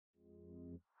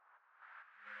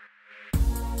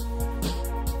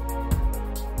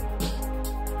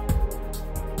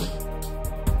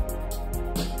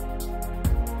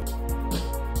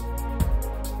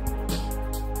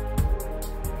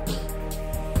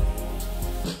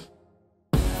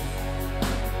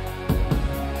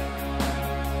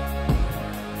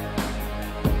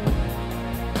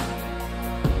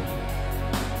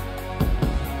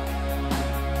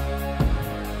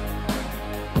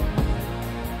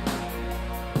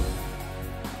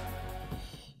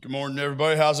Good morning,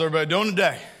 everybody. How's everybody doing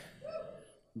today?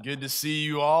 Good to see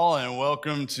you all, and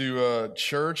welcome to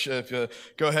church. If you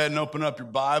go ahead and open up your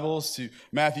Bibles to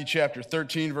Matthew chapter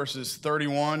 13, verses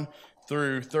 31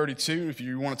 through 32. If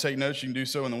you want to take notes, you can do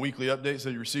so in the weekly updates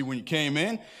that you received when you came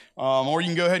in, or you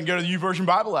can go ahead and go to the YouVersion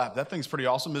Bible app. That thing's pretty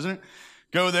awesome, isn't it?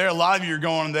 Go there. A lot of you are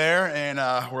going there, and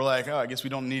we're like, oh, I guess we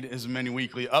don't need as many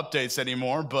weekly updates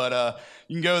anymore, but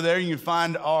you can go there. You can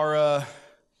find our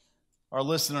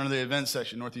listed under the events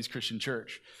section, Northeast Christian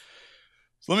Church.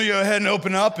 So let me go ahead and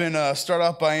open up and start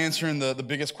off by answering the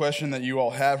biggest question that you all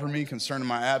have for me concerning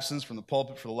my absence from the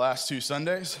pulpit for the last 2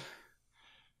 Sundays.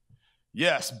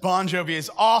 Yes, Bon Jovi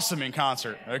is awesome in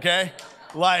concert, okay?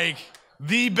 Like,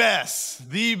 the best.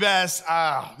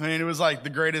 Ah, man, it was like the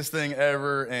greatest thing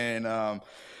ever and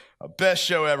best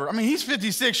show ever. I mean, he's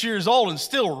 56 years old and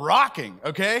still rocking,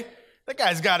 okay? That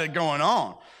guy's got it going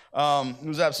on. It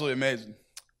was absolutely amazing.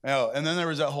 Oh, and then there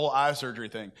was that whole eye surgery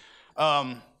thing.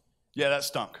 Yeah, that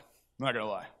stunk. I'm not going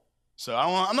to lie. So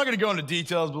I'm not going to go into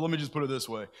details, but let me just put it this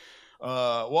way.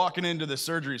 Walking into the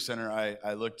surgery center,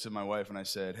 I looked to my wife and I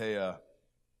said, hey, I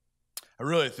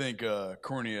really think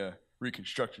cornea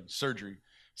reconstruction surgery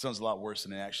sounds a lot worse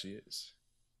than it actually is.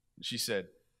 And she said,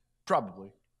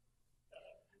 probably.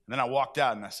 And then I walked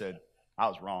out and I said, I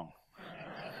was wrong.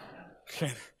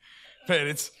 But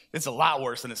it's a lot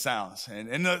worse than it sounds.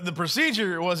 And the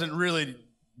procedure wasn't really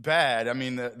bad. I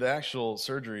mean, the actual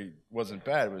surgery wasn't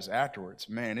bad. It was afterwards.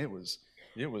 Man, it was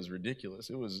ridiculous.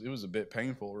 It was a bit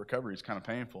painful. Recovery is kind of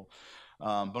painful.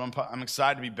 But I'm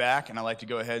excited to be back, and I'd like to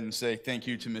go ahead and say thank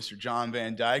you to Mr. John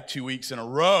Van Dyke, 2 weeks in a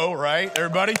row, right,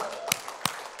 everybody?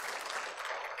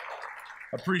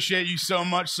 Appreciate you so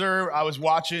much, sir. I was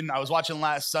watching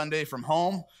last Sunday from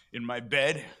home in my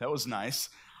bed. That was nice.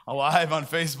 Live on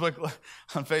Facebook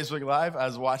Live. I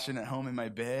was watching at home in my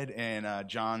bed, and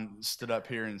John stood up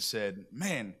here and said,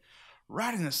 man,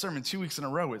 writing a sermon 2 weeks in a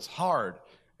row is hard.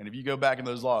 And if you go back in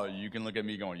those laws, you can look at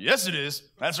me going, yes, it is.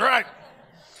 That's right.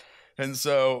 And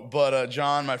so, but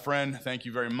John, my friend, thank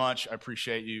you very much. I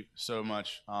appreciate you so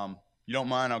much. You don't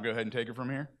mind, I'll go ahead and take it from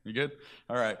here? You good?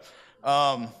 All right.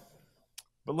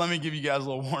 But let me give you guys a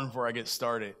little warning before I get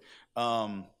started.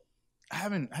 I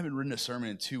haven't written a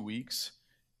sermon in 2 weeks.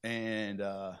 And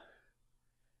I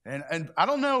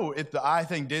don't know if the eye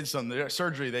thing did something. The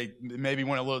surgery, they maybe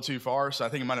went a little too far, so I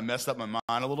think it might have messed up my mind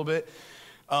a little bit.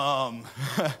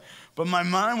 But my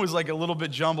mind was like a little bit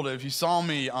jumbled. If you saw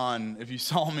me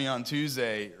on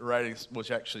Tuesday, right, which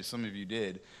actually some of you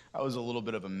did, I was a little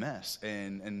bit of a mess,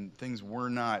 and things were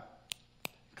not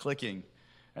clicking.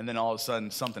 And then all of a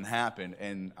sudden something happened,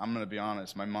 and I'm going to be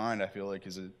honest, my mind I feel like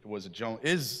is a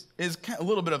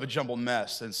little bit of a jumbled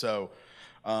mess, and so.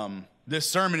 This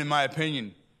sermon, in my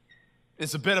opinion,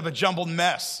 is a bit of a jumbled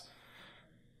mess.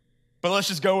 But let's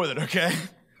just go with it, okay?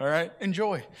 All right?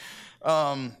 Enjoy.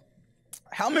 How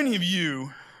many of you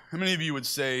would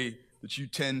say that you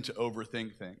tend to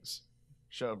overthink things?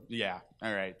 Yeah,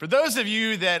 all right. For those of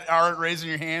you that aren't raising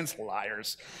your hands,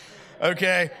 liars.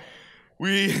 Okay?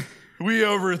 We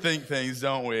overthink things,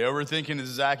 don't we? Overthinking is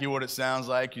exactly what it sounds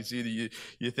like. It's either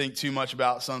you think too much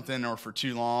about something or for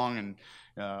too long, and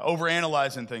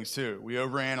overanalyzing things too. We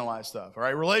overanalyze stuff. All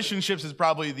right, relationships is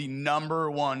probably the number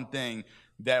one thing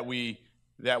that we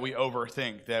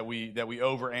overthink, that we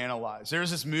overanalyze.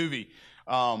 There's this movie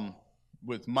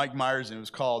with Mike Myers, and it was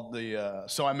called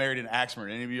So I Married an Axe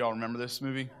Murderer. Any of you all remember this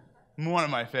movie? One of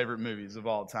my favorite movies of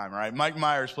all time, right? Mike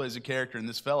Myers plays a character, and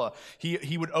this fella,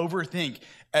 he would overthink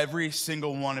every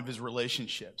single one of his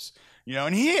relationships. You know,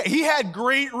 and he had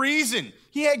great reason.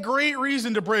 He had great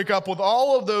reason to break up with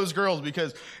all of those girls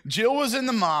because Jill was in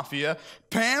the mafia,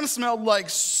 Pam smelled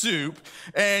like soup,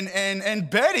 and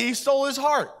Betty stole his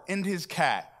heart and his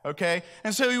cat, okay?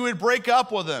 And so he would break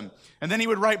up with them, and then he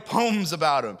would write poems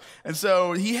about him. And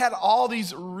so he had all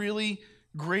these really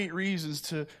great reasons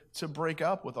to break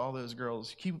up with all those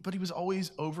girls, but he was always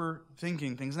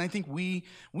overthinking things, and I think we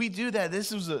do that.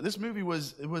 This movie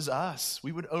was us.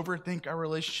 We would overthink our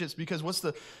relationships because what's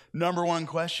the number one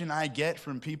question I get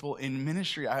from people in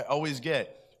ministry? I always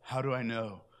get, how do I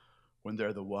know when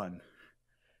they're the one?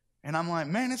 And I'm like,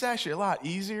 man, it's actually a lot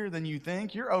easier than you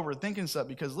think. You're overthinking stuff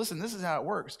because listen, this is how it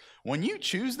works. When you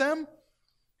choose them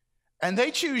and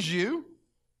they choose you,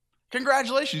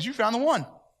 congratulations, you found the one.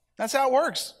 That's how it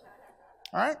works.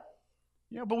 All right?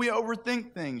 Yeah, but we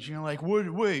overthink things. You know, like,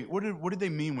 wait, what did they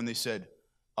mean when they said,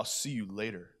 I'll see you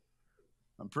later?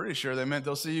 I'm pretty sure they meant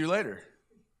they'll see you later.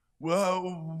 Well,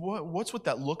 what's with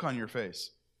that look on your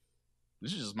face?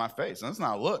 This is just my face. That's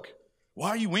not a look. Why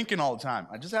are you winking all the time?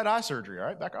 I just had eye surgery, all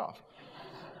right? Back off.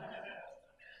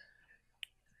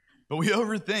 But we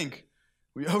overthink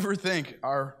We overthink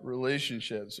our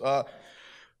relationships.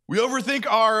 We overthink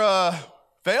our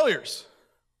failures.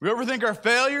 We overthink our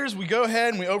failures. We go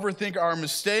ahead and we overthink our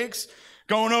mistakes,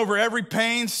 going over every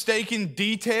painstaking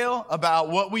detail about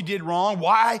what we did wrong.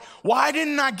 Why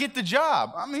didn't I get the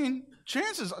job? I mean,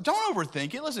 don't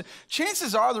overthink it. Listen,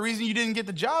 chances are the reason you didn't get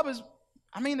the job is,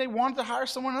 they wanted to hire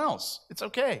someone else. It's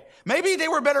okay. Maybe they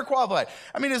were better qualified.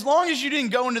 As long as you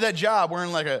didn't go into that job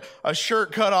wearing like a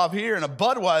shirt cut off here and a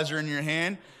Budweiser in your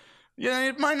hand,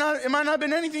 it might not have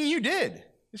been anything you did.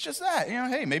 It's just that,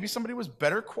 hey, maybe somebody was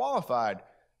better qualified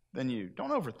than you.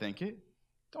 Don't overthink it.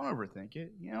 Don't overthink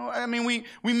it.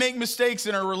 We make mistakes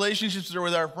in our relationships or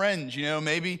with our friends.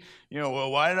 Maybe, well,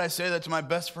 why did I say that to my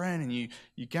best friend? And you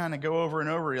kind of go over and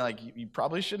over. Like, you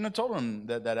probably shouldn't have told him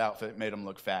that outfit made him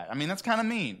look fat. That's kind of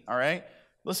mean, all right?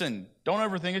 Listen, don't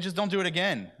overthink it. Just don't do it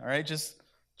again, all right? Just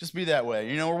be that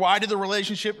way. Or why did the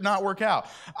relationship not work out?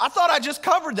 I thought I just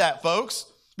covered that, folks.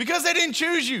 Because they didn't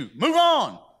choose you. Move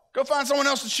on. Go find someone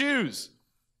else to choose.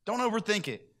 Don't overthink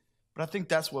it. But I think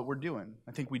that's what we're doing.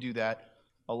 I think we do that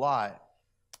a lot.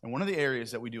 And one of the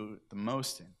areas that we do it the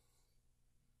most in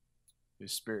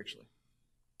is spiritually.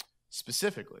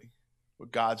 Specifically,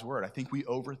 with God's word. I think we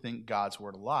overthink God's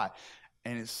word a lot.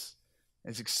 And it's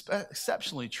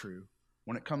exceptionally true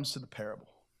when it comes to the parable.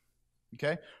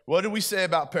 Okay? What do we say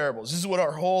about parables? This is what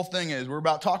our whole thing is. We're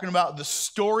talking about the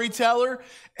storyteller,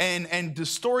 and the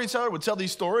storyteller would tell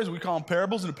these stories. We call them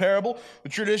parables. And a parable, the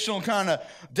traditional kind of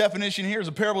definition here is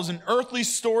a parable is an earthly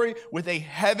story with a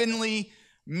heavenly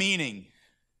meaning.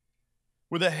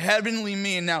 With a heavenly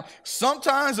meaning. Now,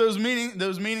 sometimes those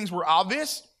meanings were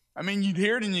obvious. You'd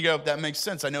hear it and you go, that makes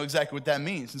sense. I know exactly what that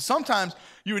means. And sometimes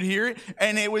you would hear it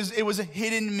and it was a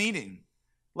hidden meaning.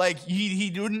 Like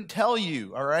he wouldn't tell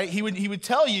you, all right? He would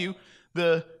tell you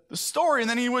the story and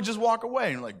then he would just walk away.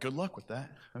 And you're like, good luck with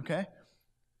that, okay?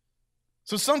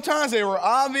 So sometimes they were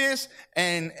obvious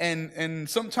and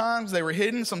sometimes they were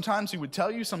hidden. Sometimes he would tell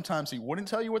you, sometimes he wouldn't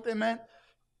tell you what they meant.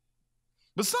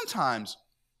 But sometimes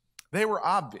they were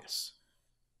obvious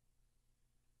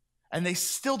and they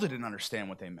still didn't understand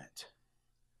what they meant.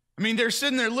 They're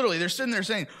sitting there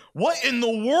saying, what in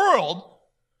the world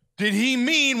did he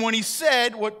mean when he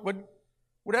said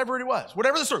whatever it was,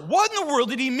 whatever the story? What in the world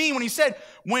did he mean when he said,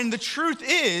 when the truth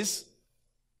is,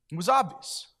 it was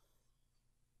obvious.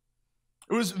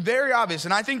 It was very obvious.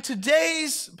 And I think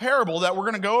today's parable that we're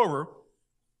going to go over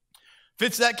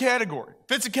fits that category.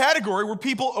 Fits a category where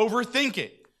people overthink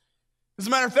it. As a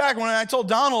matter of fact, when I told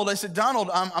Donald, I said, Donald,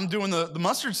 I'm doing the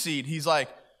mustard seed. He's like,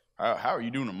 how are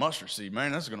you doing a mustard seed,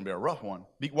 man? That's going to be a rough one.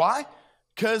 Why?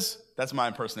 Because that's my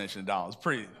impersonation of Donald. It's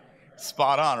pretty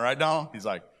spot on, right, Donald? He's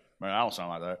like, man, I don't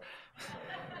sound like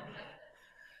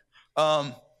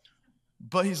that.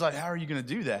 But he's like, how are you going to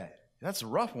do that? That's a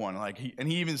rough one. He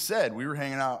even said, we were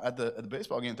hanging out at the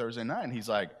baseball game Thursday night, and he's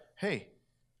like, hey,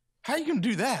 how are you going to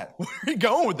do that? Where are you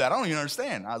going with that? I don't even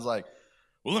understand. I was like,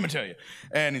 well, let me tell you.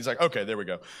 And he's like, okay, there we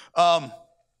go.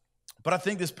 But I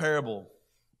think this parable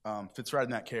fits right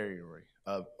in that category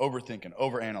of overthinking,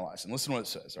 overanalyzing. Listen to what it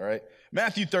says, all right?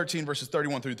 Matthew 13, verses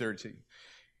 31 through 13.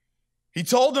 He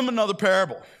told them another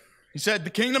parable. He said, the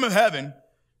kingdom of heaven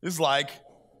is like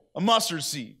a mustard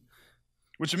seed,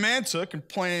 which a man took and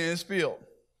planted in his field.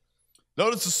 Though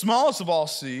it's the smallest of all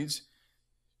seeds,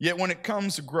 yet when it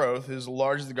comes to growth, it is as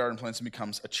large as the garden plants and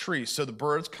becomes a tree. So the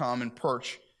birds come and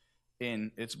perch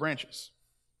in its branches.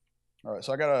 All right,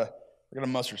 so I got a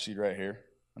mustard seed right here,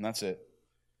 and that's it.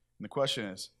 And the question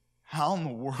is, how in the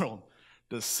world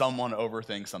does someone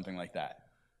overthink something like that?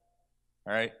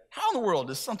 All right? How in the world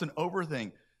does something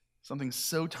overthink something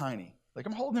so tiny? Like,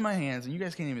 I'm holding in my hands, and you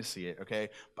guys can't even see it, okay?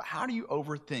 But how do you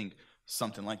overthink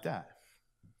something like that?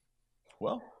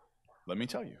 Well, let me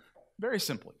tell you. Very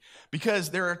simply.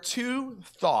 Because there are two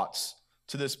thoughts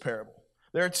to this parable.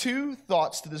 There are two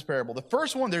thoughts to this parable. The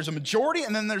first one, there's a majority,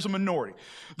 and then there's a minority.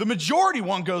 The majority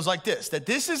one goes like this, that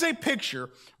this is a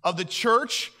picture of the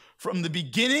church from the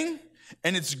beginning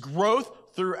and its growth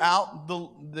throughout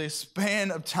the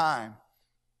span of time.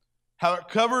 How it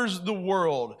covers the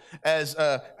world as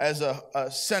a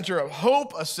center of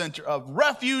hope, a center of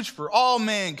refuge for all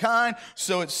mankind.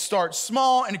 So it starts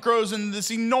small and it grows into this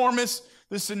enormous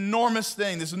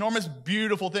thing, this enormous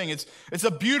beautiful thing. It's a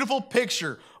beautiful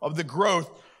picture of the growth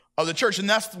of the church. And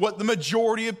that's what the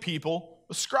majority of people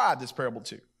ascribe this parable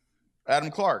to.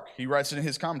 Adam Clark, he writes it in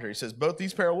his commentary. He says, both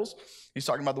these parables, he's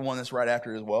talking about the one that's right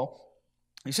after as well.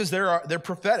 He says they're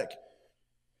prophetic.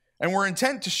 And we're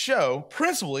intent to show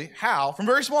principally how, from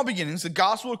very small beginnings, the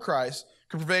gospel of Christ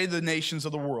can pervade the nations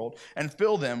of the world and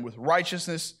fill them with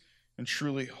righteousness and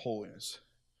truly holiness.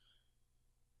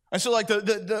 And so like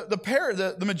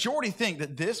the majority think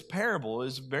that this parable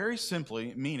is very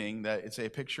simply meaning that it's a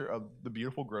picture of the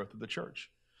beautiful growth of the church.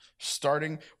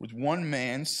 Starting with one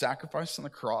man sacrificed on the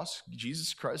cross,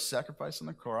 Jesus Christ sacrificed on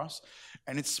the cross,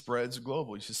 and it spreads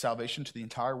globally. It's salvation to the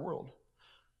entire world.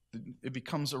 It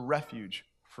becomes a refuge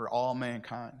for all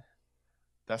mankind.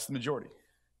 That's the majority.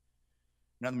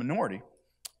 Now the minority,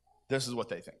 this is what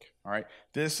they think, all right?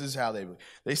 This is how they believe.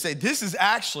 They say this is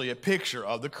actually a picture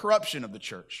of the corruption of the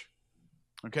church,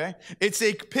 okay? It's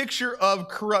a picture of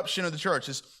corruption of the church.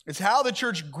 It's how the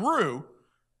church grew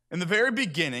in the very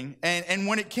beginning, and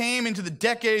when it came into the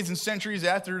decades and centuries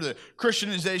after the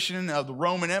Christianization of the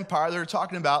Roman Empire, they're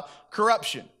talking about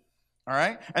corruption, all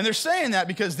right? And they're saying that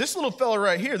because this little fella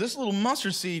right here, this little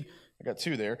mustard seed, I got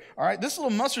two there, all right? This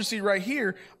little mustard seed right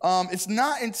here, it's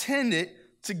not intended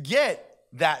to get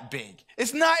that big.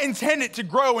 It's not intended to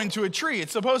grow into a tree.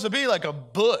 It's supposed to be like a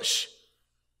bush.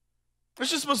 It's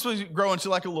just supposed to grow into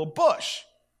like a little bush.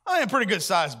 I mean, a pretty good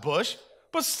sized bush,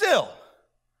 but still.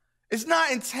 It's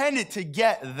not intended to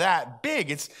get that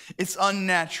big. It's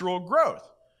unnatural growth.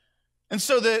 And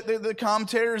so the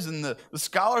commentators and the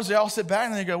scholars, they all sit back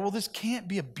and they go, well, this can't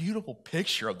be a beautiful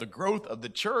picture of the growth of the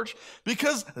church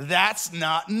because that's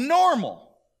not normal.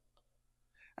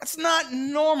 That's not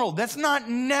normal. That's not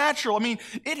natural. I mean,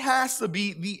 it has to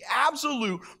be the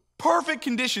absolute perfect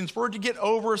conditions for it to get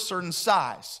over a certain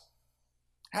size.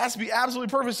 It has to be absolutely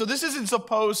perfect. So this isn't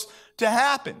supposed to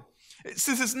happen.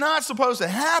 Since it's not supposed to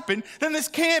happen, then this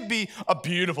can't be a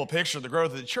beautiful picture of the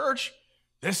growth of the church.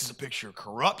 This is a picture of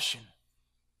corruption.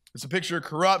 It's a picture of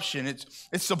corruption.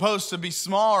 It's supposed to be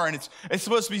smaller, and it's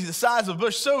supposed to be the size of a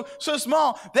bush, so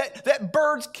small that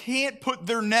birds can't put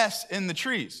their nests in the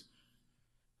trees.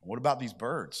 What about these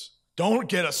birds? Don't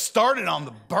get us started on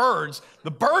the birds. The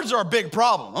birds are a big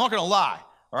problem. I'm not going to lie,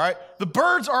 all right? The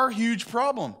birds are a huge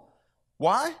problem.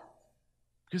 Why?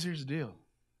 Because here's the deal.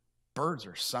 Birds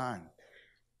are a sign.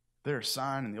 They're a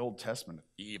sign in the Old Testament of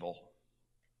evil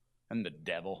and the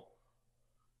devil,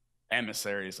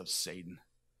 emissaries of Satan.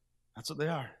 That's what they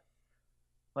are.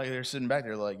 Like they're sitting back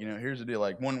there like, here's the deal.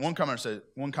 Like one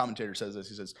commentator says this.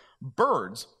 He says,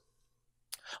 birds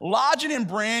lodging in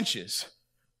branches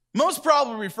most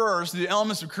probably refers to the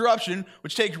elements of corruption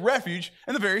which take refuge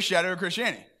in the very shadow of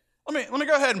Christianity. Let me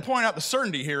go ahead and point out the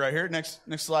certainty here, right here. Next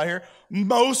slide here.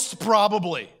 Most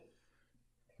probably.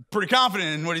 Pretty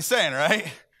confident in what he's saying, right?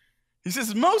 He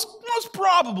says most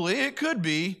probably it could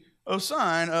be a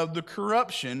sign of the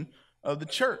corruption of the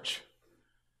church.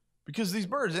 Because these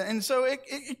birds, and so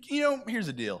here's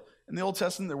the deal. In the Old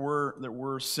Testament, there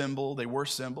were symbols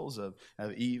of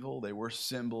evil. They were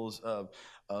symbols of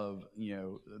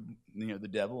the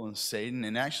devil and Satan.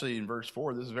 And actually, in verse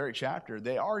 4, this very chapter,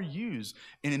 they are used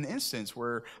in an instance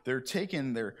where they're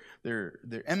taking their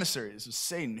emissaries of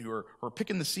Satan who are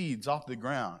picking the seeds off the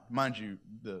ground. Mind you,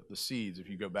 the seeds, if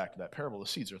you go back to that parable, the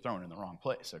seeds are thrown in the wrong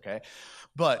place. Okay,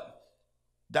 but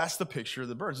that's the picture of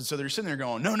the birds. And so they're sitting there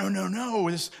going,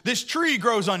 no. This tree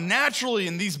grows unnaturally,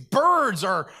 and these birds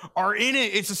are in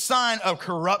it. It's a sign of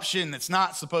corruption that's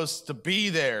not supposed to be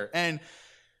there. And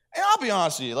I'll be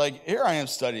honest with you, like here I am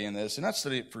studying this, and I've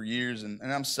studied it for years, and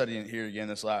I'm studying it here again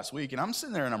this last week, and I'm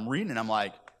sitting there and I'm reading, and I'm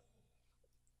like,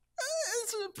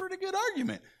 it's a pretty good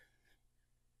argument.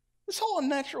 This whole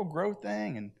unnatural growth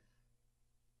thing and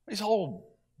these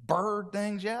whole bird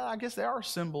things, yeah, I guess they are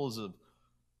symbols of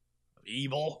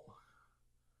evil.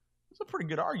 It's a pretty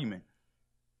good argument.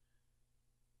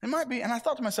 It might be, and I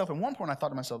thought to myself, at one point,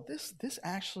 this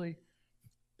actually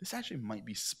might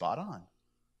be spot on.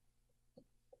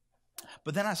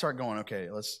 But then I start going, okay,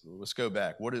 let's go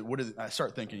back. What is I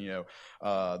start thinking,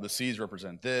 the seeds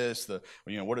represent this,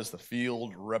 what does the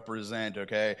field represent,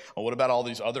 okay? Well, what about all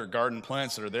these other garden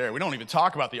plants that are there? We don't even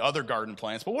talk about the other garden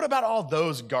plants, but what about all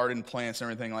those garden plants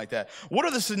and everything like that? What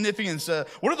are the significance,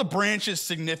 what are the branches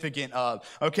significant of,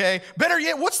 okay? Better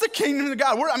yet, what's the kingdom of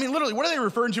God? Literally, what are they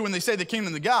referring to when they say the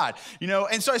kingdom of God?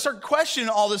 And so I start questioning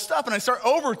all this stuff, and I start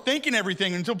overthinking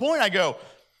everything, and to a point I go,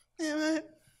 what?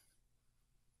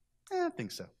 I don't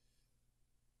think so.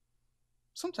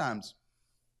 Sometimes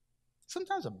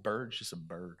a bird's just a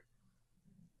bird,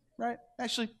 right?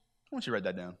 Actually, I want you to write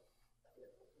that down.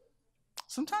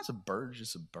 Sometimes a bird's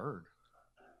just a bird.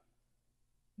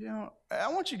 I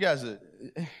want you guys to,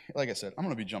 like I said, I'm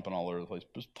going to be jumping all over the place,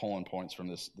 just pulling points from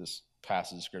this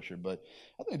passage of scripture, but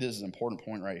I think this is an important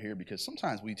point right here because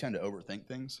sometimes we tend to overthink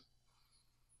things.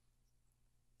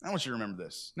 I want you to remember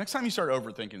this. Next time you start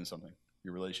overthinking something,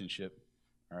 your relationship,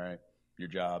 all right, your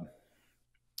job,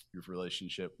 your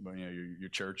relationship, your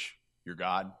church, your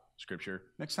God, scripture.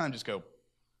 Next time, just go,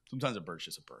 sometimes a bird's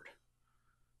just a bird,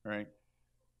 all right?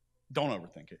 Don't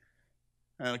overthink it.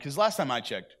 Because last time I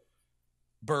checked,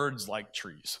 birds like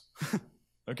trees.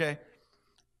 Okay?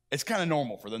 It's kind of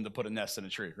normal for them to put a nest in a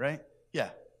tree, right?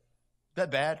 Yeah.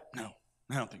 That bad? No,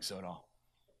 I don't think so at all.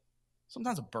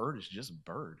 Sometimes a bird is just a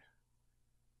bird.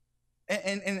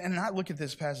 And I look at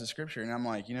this passage of scripture and I'm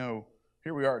like,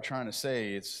 here we are trying to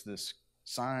say it's this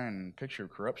sign and picture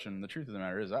of corruption. The truth of the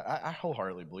matter is, I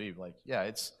wholeheartedly believe,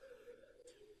 it's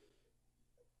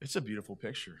a beautiful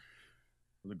picture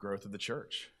of the growth of the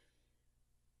church.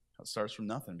 How it starts from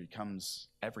nothing, becomes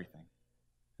everything,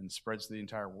 and spreads to the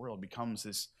entire world, becomes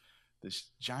this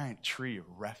giant tree of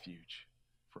refuge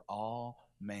for all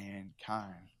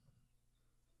mankind.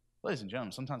 Ladies and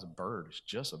gentlemen, sometimes a bird is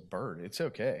just a bird. It's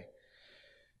okay.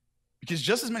 Because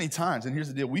just as many times, and here's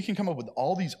the deal, we can come up with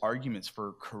all these arguments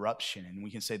for corruption, and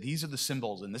we can say these are the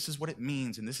symbols, and this is what it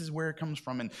means, and this is where it comes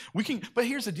from, but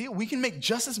here's the deal, we can make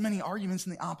just as many arguments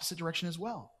in the opposite direction as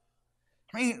well.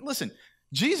 I mean, listen,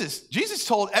 Jesus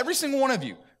told every single one of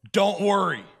you, don't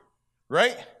worry,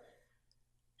 right?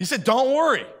 He said, don't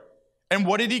worry. And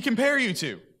what did he compare you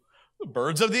to? The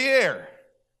birds of the air.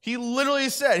 He literally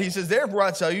said, he says, therefore I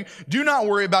tell you, do not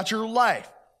worry about your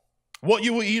life, what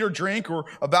you will eat or drink, or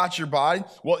about your body,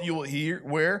 what you will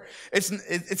wear.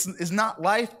 It's not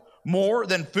life more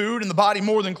than food, and the body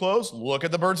more than clothes. Look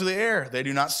at the birds of the air. They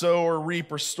do not sow or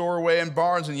reap or store away in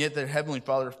barns, and yet their heavenly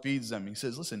Father feeds them. He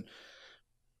says, listen,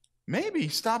 maybe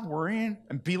stop worrying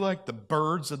and be like the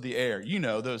birds of the air.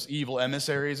 Those evil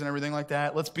emissaries and everything like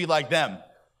that. Let's be like them.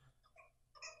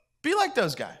 Be like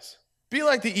those guys. Be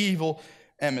like the evil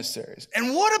emissaries.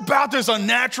 And what about this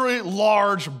unnaturally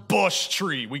large bush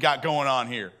tree we got going on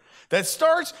here that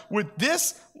starts with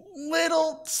this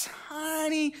little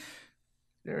tiny,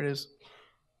 there it is,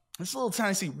 this little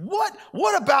tiny seed.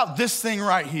 What about this thing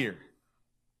right here?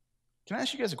 Can I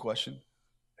ask you guys a question?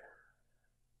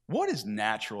 What is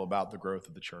natural about the growth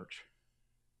of the church?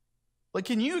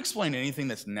 Can you explain anything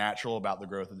that's natural about the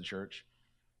growth of the church?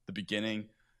 The beginning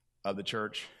of the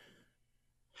church?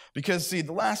 Because, see,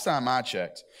 the last time I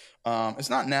checked, it's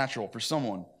not natural for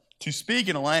someone to speak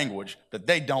in a language that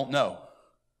they don't know.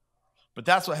 But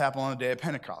that's what happened on the day of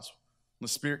Pentecost, when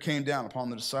the Spirit came down upon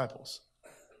the disciples.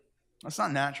 That's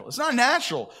not natural. It's not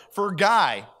natural for a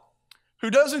guy who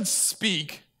doesn't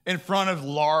speak in front of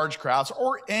large crowds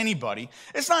or anybody.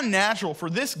 It's not natural for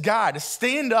this guy to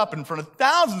stand up in front of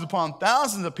thousands upon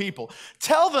thousands of people,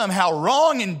 tell them how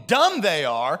wrong and dumb they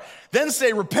are, then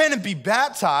say, repent and be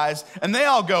baptized, and they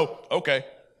all go, okay.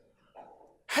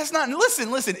 That's not,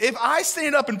 listen, if I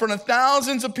stand up in front of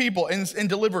thousands of people and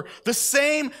deliver the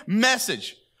same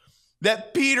message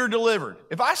that Peter delivered,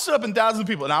 if I stood up in thousands of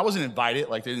people, and I wasn't invited,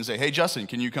 they didn't say, hey, Justin,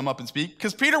 can you come up and speak?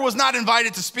 Because Peter was not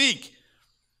invited to speak.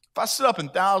 If I stood up in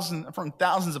front of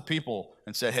thousands of people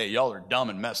and said, hey, y'all are dumb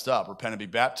and messed up, repent and be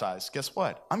baptized, guess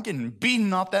what? I'm getting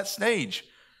beaten off that stage.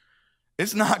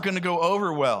 It's not going to go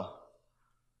over well.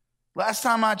 Last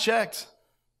time I checked,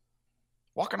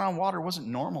 walking on water wasn't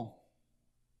normal.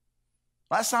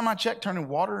 Last time I checked, turning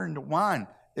water into wine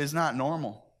is not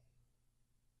normal.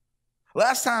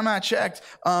 Last time I checked,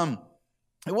 it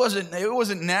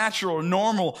wasn't natural or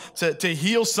normal to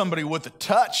heal somebody with a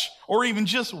touch or even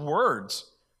just words.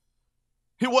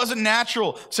 It wasn't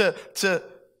natural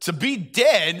to be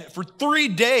dead for 3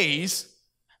 days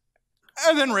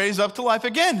and then raise up to life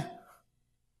again.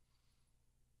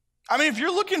 I mean, if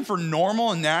you're looking for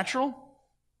normal and natural,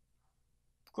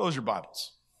 close your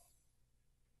Bibles.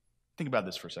 Think about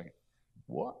this for a second.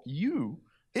 It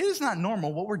is not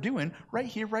normal what we're doing right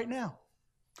here, right now.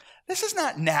 This is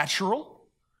not natural.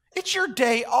 It's your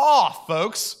day off,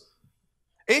 folks.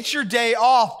 It's your day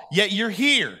off, yet you're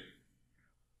here.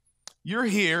 You're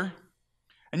here,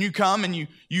 and you come and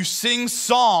you sing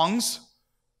songs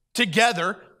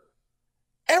together.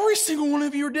 Every single one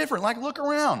of you are different. Look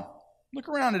around. Look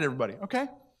around at everybody, okay?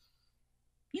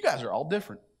 You guys are all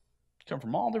different. You come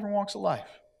from all different walks of life.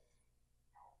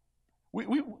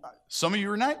 Some of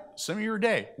you are night, some of you are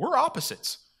day. We're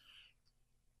opposites.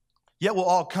 Yet we'll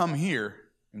all come here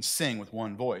and sing with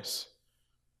one voice.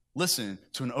 Listen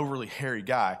to an overly hairy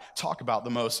guy talk about the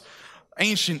most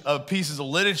ancient of pieces of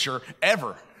literature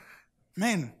ever.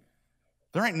 Man,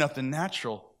 there ain't nothing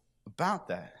natural about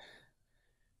that.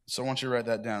 So I want you to write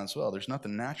that down as well. There's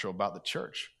nothing natural about the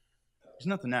church. There's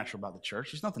nothing natural about the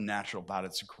church. There's nothing natural about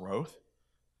its growth.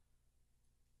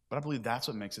 But I believe that's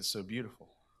what makes it so beautiful.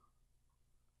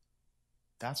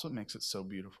 That's what makes it so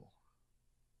beautiful.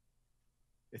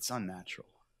 It's unnatural.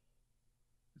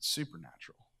 It's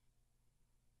supernatural.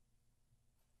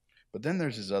 But then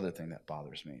there's this other thing that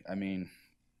bothers me. I mean,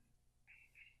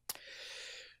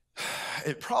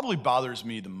 it probably bothers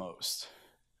me the most,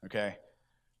 okay?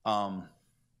 Um,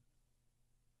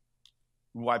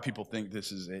 why people think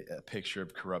this is a picture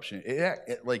of corruption.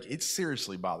 It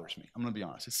seriously bothers me. I'm going to be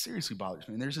honest. It seriously bothers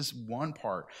me. And there's this one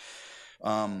part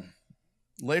um,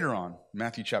 later on,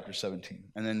 Matthew chapter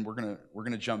 17, and then we're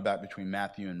gonna jump back between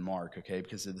Matthew and Mark, okay,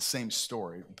 because they're the same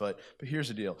story. But here's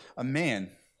the deal: a man,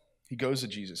 he goes to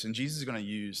Jesus, and Jesus is going to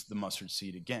use the mustard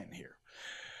seed again here.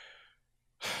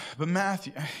 But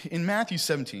in Matthew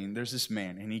 17, there's this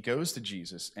man, and he goes to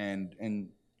Jesus, and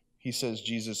he says,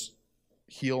 Jesus,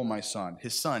 heal my son.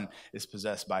 His son is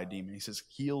possessed by a demon. He says,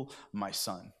 heal my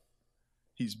son.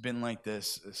 He's been like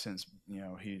this since,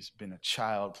 he's been a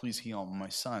child. Please heal my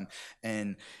son.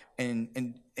 And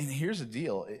here's the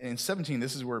deal. In 17,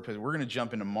 this is where we're going to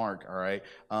jump into Mark, all right?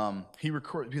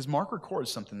 Because Mark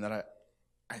records something that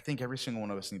I think every single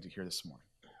one of us need to hear this morning.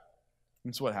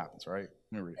 That's what happens, right?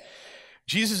 Let me read.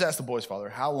 Jesus asked the boy's father,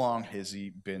 how long has he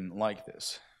been like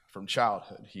this? From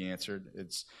childhood, he answered.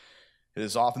 It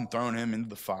has often thrown him into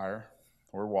the fire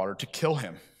or water to kill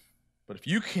him. But if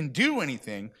you can do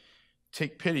anything,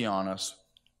 take pity on us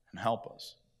and help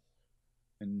us.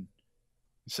 And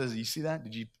it says, you see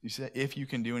that? You see that? If you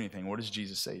can do anything, what does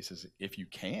Jesus say? He says, if you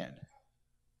can.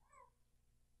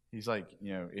 He's like,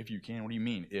 if you can, what do you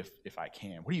mean, if I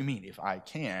can? What do you mean, if I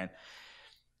can?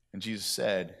 And Jesus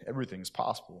said, everything's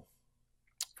possible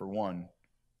for one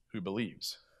who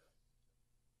believes.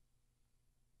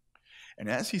 And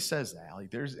as he says that,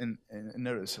 like and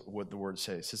notice what the word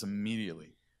says. It says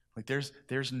immediately. Like there's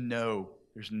no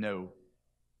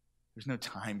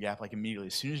time gap. Like immediately,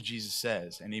 as soon as Jesus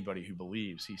says, anybody who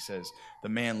believes, he says, the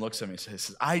man looks at me and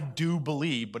says, I do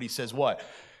believe, but he says what?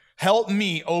 Help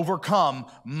me overcome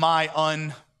my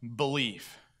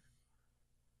unbelief.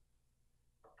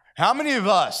 How many of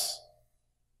us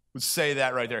would say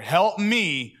that right there? Help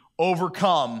me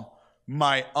overcome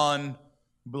my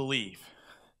unbelief.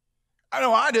 I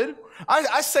know I did.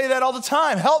 I say that all the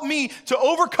time. Help me to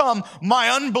overcome my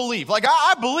unbelief. Like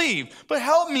I believe, but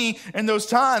help me in those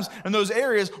times, in those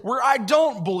areas where I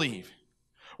don't believe,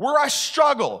 where I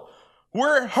struggle,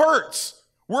 where it hurts,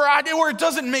 where it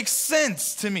doesn't make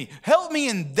sense to me. Help me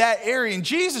in that area. And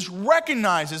Jesus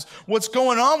recognizes what's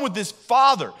going on with this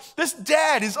father. This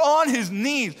dad is on his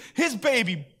knees. His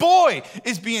baby boy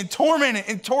is being tormented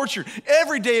and tortured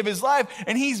every day of his life,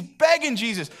 and he's begging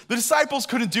Jesus. The disciples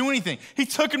couldn't do anything. He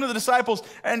took him to the disciples,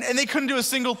 and they couldn't do a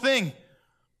single thing.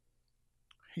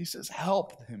 He says,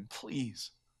 help him,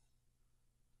 please.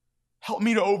 Help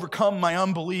me to overcome my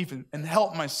unbelief and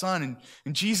help my son.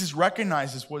 And Jesus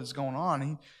recognizes what is going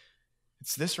on.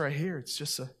 It's this right here.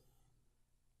 It's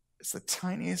the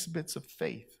tiniest bits of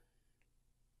faith.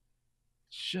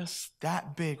 It's just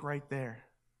that big right there.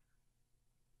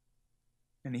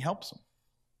 And he helps him.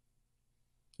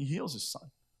 He heals his son.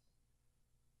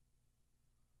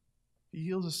 He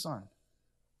heals his son.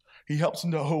 He helps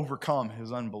him to overcome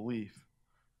his unbelief.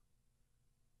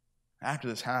 After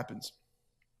this happens,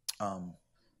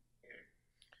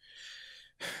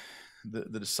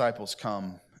 the disciples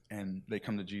come and they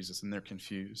come to Jesus and they're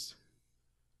confused.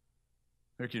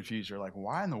 They're confused. They're like,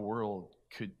 why in the world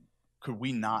could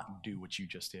we not do what you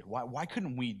just did? Why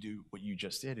couldn't we do what you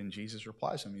just did? And Jesus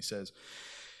replies to him. He says,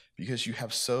 because you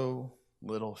have so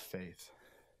little faith.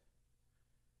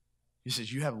 He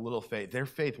says, you have little faith. Their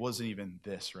faith wasn't even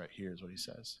this right here is what he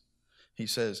says. He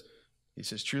says,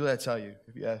 truly I tell you,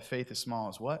 if you have faith as small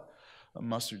as what? A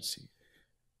mustard seed.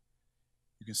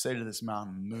 You can say to this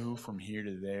mountain, move from here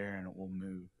to there, and it will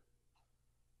move.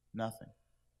 Nothing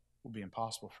will be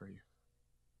impossible for you.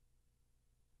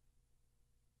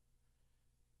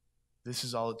 This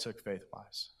is all it took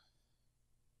faith-wise.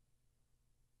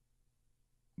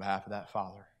 On behalf of that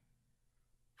father,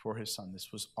 for his son,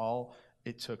 this was all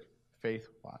it took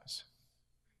faith-wise.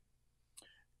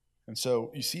 And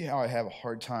so you see how I have a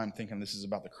hard time thinking this is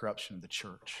about the corruption of the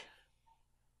church.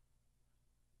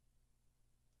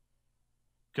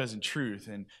 Because in truth,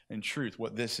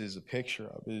 what this is a picture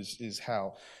of is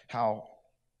how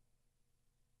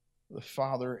the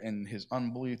father and his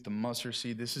unbelief, the mustard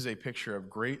seed, this is a picture of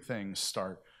great things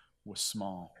start with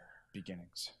small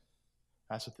beginnings.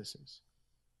 That's what this is.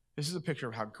 This is a picture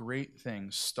of how great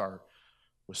things start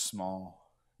with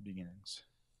small beginnings.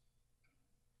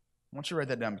 I want you to write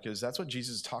that down because that's what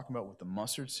Jesus is talking about with the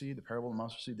mustard seed, the parable of the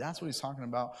mustard seed. That's what he's talking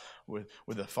about with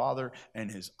the father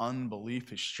and his unbelief,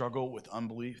 his struggle with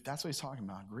unbelief. That's what he's talking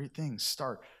about. Great things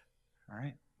start, all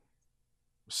right,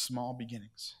 with small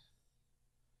beginnings.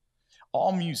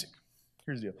 All music,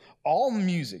 here's the deal. All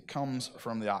music comes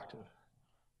from the octave,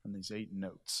 from these 8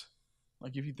 notes.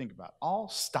 Like if you think about it, all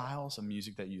styles of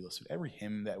music that you listen to, every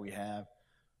hymn that we have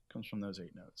comes from those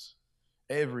 8 notes.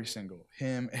 Every single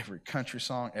hymn, every country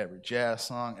song, every jazz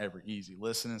song, every easy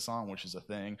listening song, which is a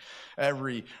thing,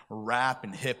 every rap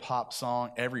and hip hop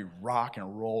song, every rock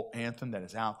and roll anthem that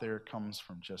is out there comes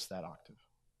from just that octave.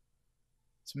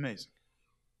 It's amazing.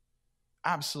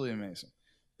 Absolutely amazing.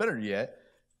 Better yet,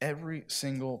 every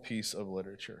single piece of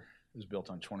literature is built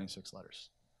on 26 letters.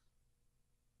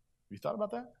 Have you thought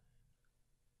about that?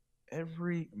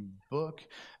 Every book,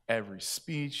 every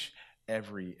speech,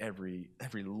 every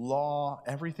law,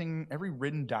 everything, every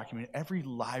written document, every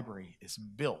library is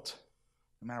built,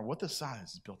 no matter what the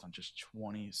size, is built on just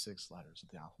 26 letters of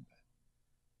the alphabet.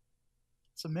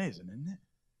 It's amazing, isn't it?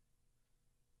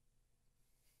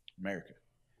 America.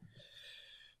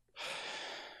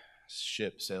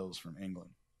 Ship sails from England,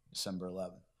 December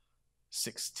 11th,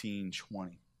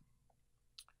 1620.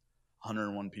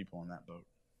 101 people on that boat.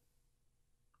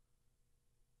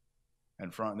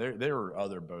 And there were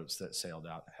other boats that sailed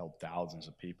out that held thousands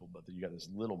of people, but you got this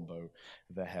little boat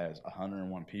that has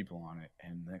 101 people on it,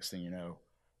 and the next thing you know,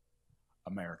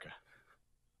 America.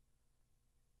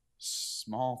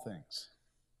 Small things.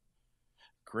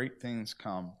 Great things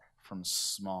come from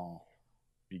small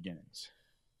beginnings.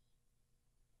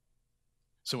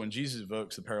 So when Jesus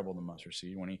evokes the parable of the mustard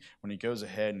seed, when he goes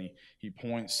ahead and he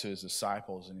points to his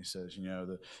disciples and he says,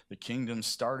 the kingdom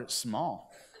started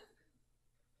small,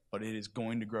 but it is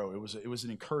going to grow. It was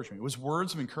an encouragement. It was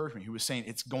words of encouragement. He was saying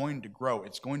it's going to grow.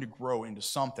 It's going to grow into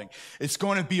something. It's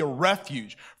going to be a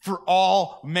refuge for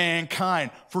all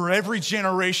mankind, for every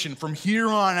generation, from here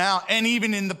on out, and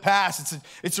even in the past.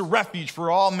 It's a refuge for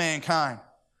all mankind.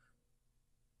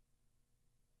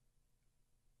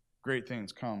 Great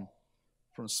things come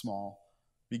from small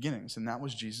beginnings. And that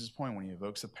was Jesus' point when he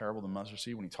evokes the parable of the mustard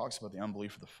seed, when he talks about the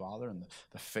unbelief of the father and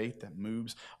the faith that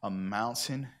moves a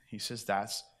mountain. He says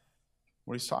that's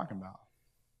what he's talking about.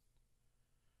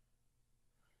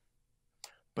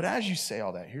 But as you say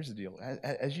all that, here's the deal.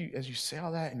 As you say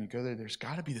all that and you go there, there's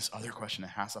got to be this other question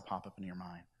that has to pop up in your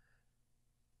mind.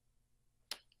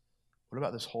 What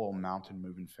about this whole mountain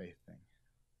moving faith thing?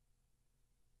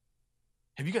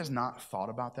 Have you guys not thought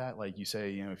about that? Like you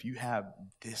say, if you have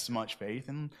this much faith,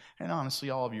 and honestly,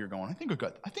 all of you are going, I think I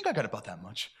got about that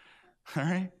much. All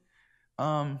right?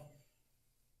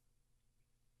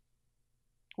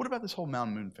 What about this whole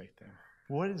mountain moon faith thing?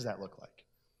 What does that look like?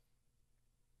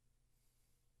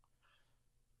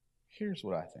 Here's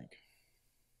what I think.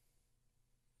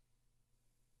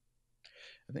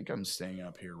 I think I'm staying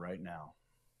up here right now,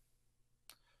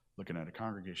 looking at a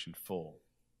congregation full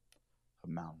of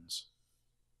mountains.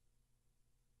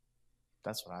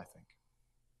 That's what I think.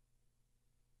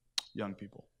 Young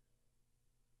people,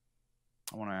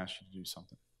 I want to ask you to do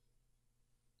something.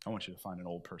 I want you to find an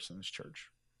old person in this church,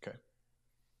 okay?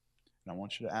 And I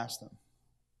want you to ask them,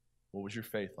 what was your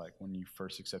faith like when you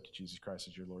first accepted Jesus Christ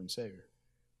as your Lord and Savior?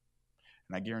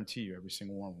 And I guarantee you, every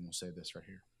single one of them will say this right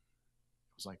here.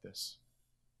 It was like this.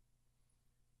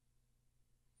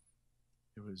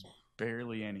 It was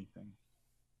barely anything.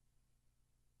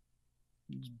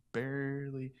 It was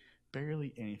barely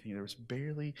anything. There was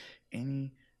barely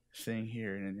anything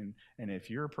here. And if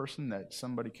you're a person that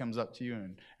somebody comes up to you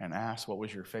and asks, what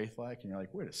was your faith like? And you're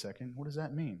like, wait a second, what does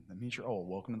that mean? That means you're old.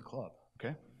 Welcome to the club,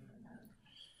 okay?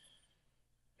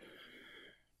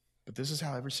 But this is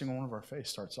how every single one of our faith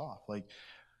starts off. Like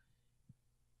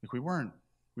we weren't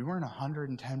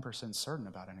 110% certain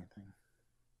about anything.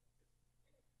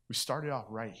 We started off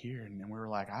right here, and we were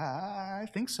like, I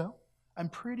think so. I'm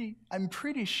pretty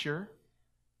sure.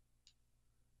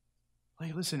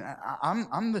 Like, listen,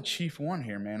 I'm the chief one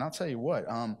here, man. I'll tell you what.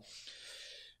 I'll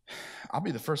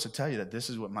be the first to tell you that this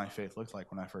is what my faith looked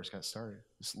like when I first got started.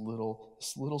 This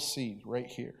little seed right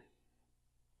here.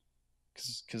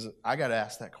 Because I got to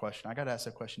ask that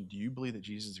question. Do you believe that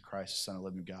Jesus is Christ, the Son of the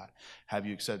living God? Have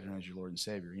you accepted him as your Lord and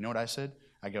Savior? You know what I said?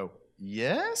 I go,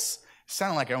 yes. It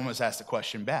sounded like I almost asked the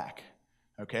question back.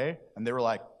 Okay? And they were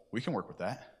like, we can work with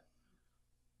that.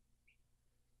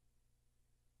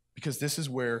 Because this is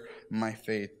where my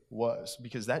faith was.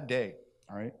 Because that day,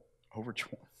 all right, over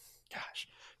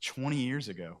 20 years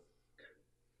ago,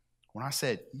 when I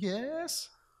said yes,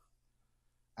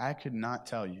 I could not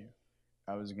tell you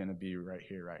I was going to be right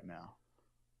here, right now.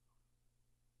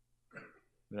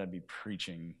 That I'd be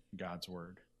preaching God's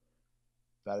word.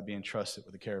 That I'd be entrusted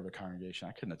with the care of a congregation.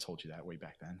 I couldn't have told you that way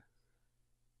back then.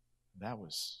 That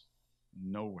was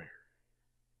nowhere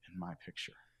in my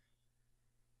picture.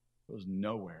 It was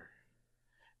nowhere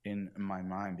in my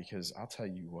mind, because I'll tell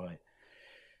you what,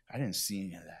 I didn't see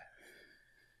any of that.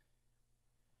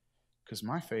 Because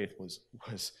my faith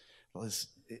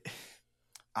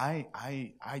I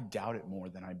doubt it more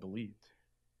than I believed.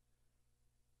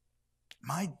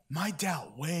 My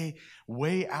doubt way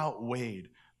outweighed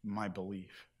my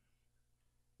belief.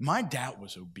 My doubt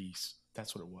was obese.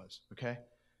 That's what it was, okay?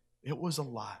 It was a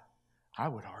lot. I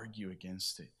would argue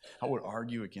against it. I would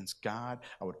argue against God.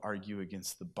 I would argue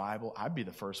against the Bible. I'd be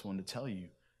the first one to tell you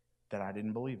that I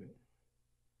didn't believe it.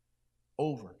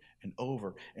 Over and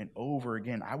over and over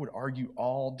again. I would argue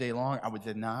all day long. I would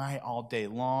deny all day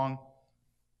long.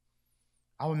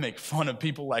 I would make fun of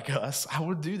people like us. I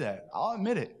would do that. I'll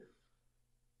admit it.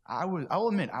 I'll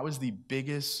admit I was the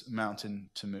biggest mountain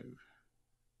to move.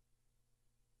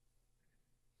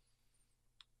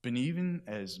 But even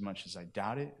as much as I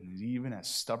doubted, and even as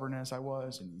stubborn as I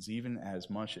was, and even as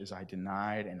much as I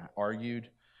denied and I argued,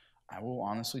 I will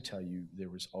honestly tell you there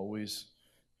was always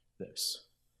this.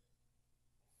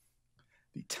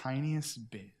 The tiniest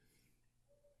bit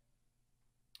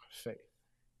of faith.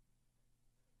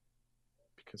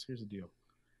 Because here's the deal.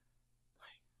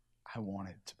 I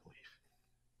wanted to believe.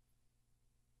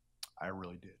 I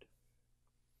really did.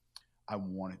 I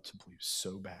wanted to believe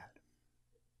so bad.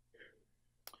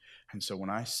 And so when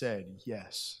I said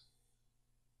yes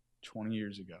 20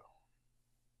 years ago,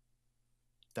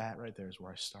 that right there is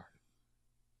where I started.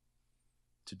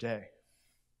 Today,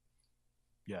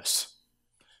 yes,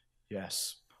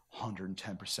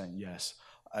 110% yes.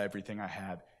 Everything I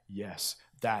have, yes.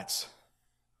 That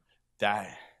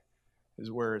is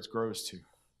where it grows to.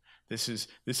 This is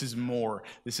more.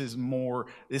 This is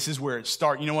where it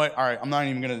starts. You know what? All right, I'm not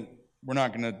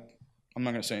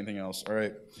gonna say anything else. All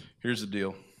right, here's the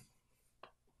deal.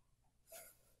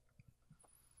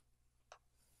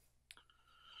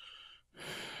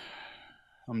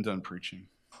 I'm done preaching.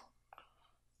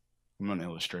 I'm going to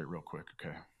illustrate real quick,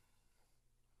 okay?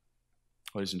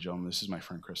 Ladies and gentlemen, this is my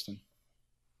friend Kristen.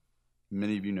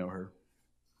 Many of you know her.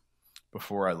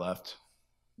 Before I left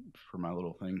for my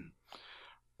little thing,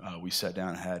 we sat down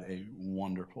and had a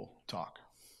wonderful talk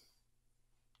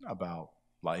about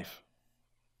life,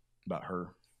 about her.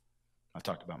 I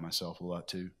talked about myself a lot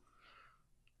too.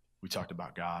 We talked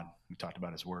about God. We talked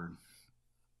about His Word.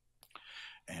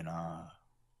 And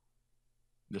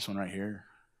this one right here,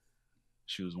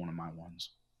 she was one of my ones.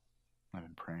 I've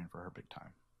been praying for her big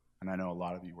time. And I know a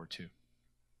lot of you were too.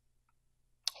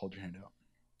 Hold your hand up.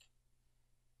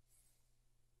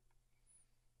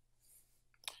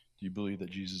 Do you believe that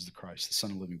Jesus is the Christ, the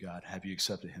Son of the living God? Have you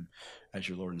accepted Him as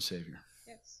your Lord and Savior?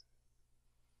 Yes.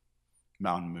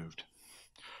 Mountain moved.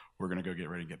 We're going to go get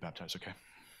ready to get baptized, okay?